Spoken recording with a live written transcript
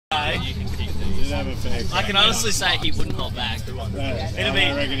I can honestly say he wouldn't hold back.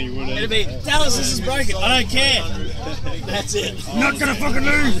 It'd be Dallas, this is broken. I don't care. That's it. I'm not gonna fucking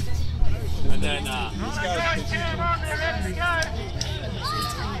lose. And then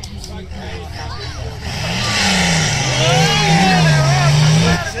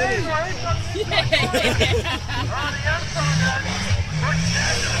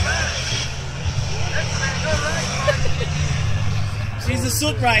she's a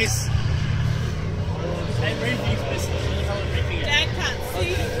soot race. Hey, Reefy's missing. Dad can't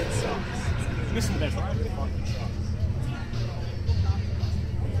see. Missing the best.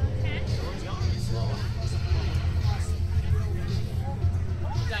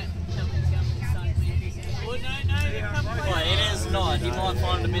 Well, it is not. He might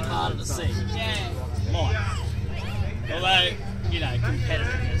find it a bit harder to see. Yeah. Might. Although, you know,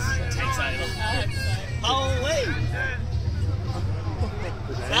 competitiveness takes over. Holy!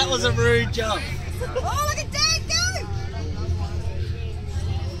 That was a rude jump. Oh, look at Dad go!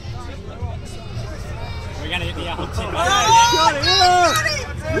 We're going to hit the upper 10. Oh, got it!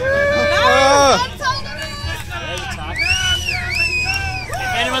 There's a tuck.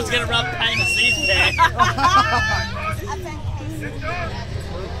 If anyone's going to rub pain, it's these pair.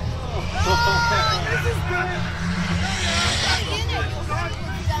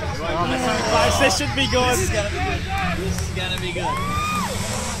 This should be good. This is going to be good. This is going to be good.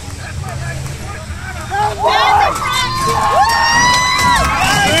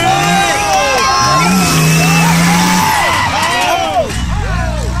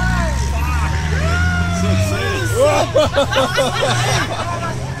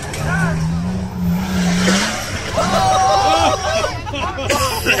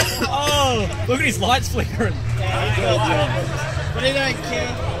 Oh, look at his lights flickering. But he don't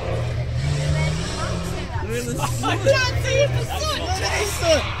care. I can't see it for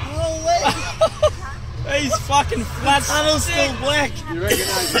soot. Holy! He's fucking flat. Tunnel's still black. You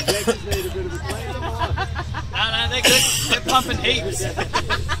recognise the Texas need a bit of a clean? No, they're good. They're pumping heaps.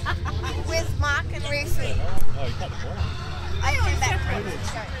 Where's Mark and Reese? Oh, he cut the ball. I went back for it.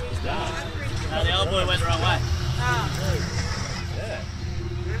 No, the old boy went the wrong way. Oh.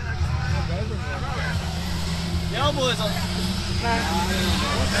 The old boy's on.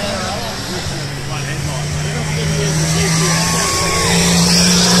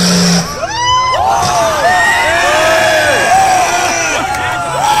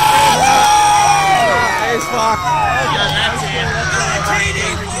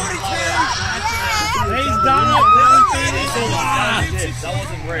 He's done it. That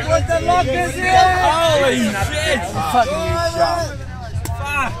wasn't real. What the fuck is it? Holy shit! Fucking you shot.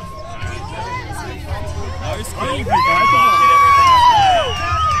 Fuck!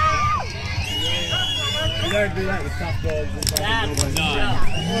 You don't do that with tough dogs. No.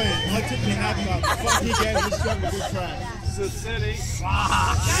 I took your hat up. Fuck, he gave this shot a good crack. City.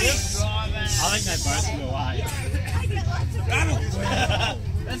 Fuck! I think they both flew away.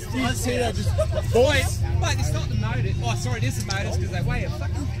 Let's see that just... Boys, mate, it's not the motor. Oh, sorry, it is the motors because they weigh a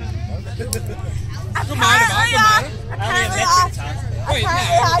fucking Apparently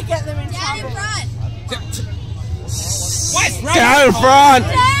I get them in trouble. Where's Get out in front!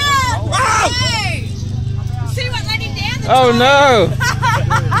 Dad! Hey! See what let him down? Oh no!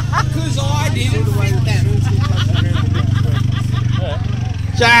 Because I didn't fit them.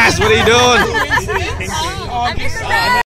 Jazz, what are you doing? I'm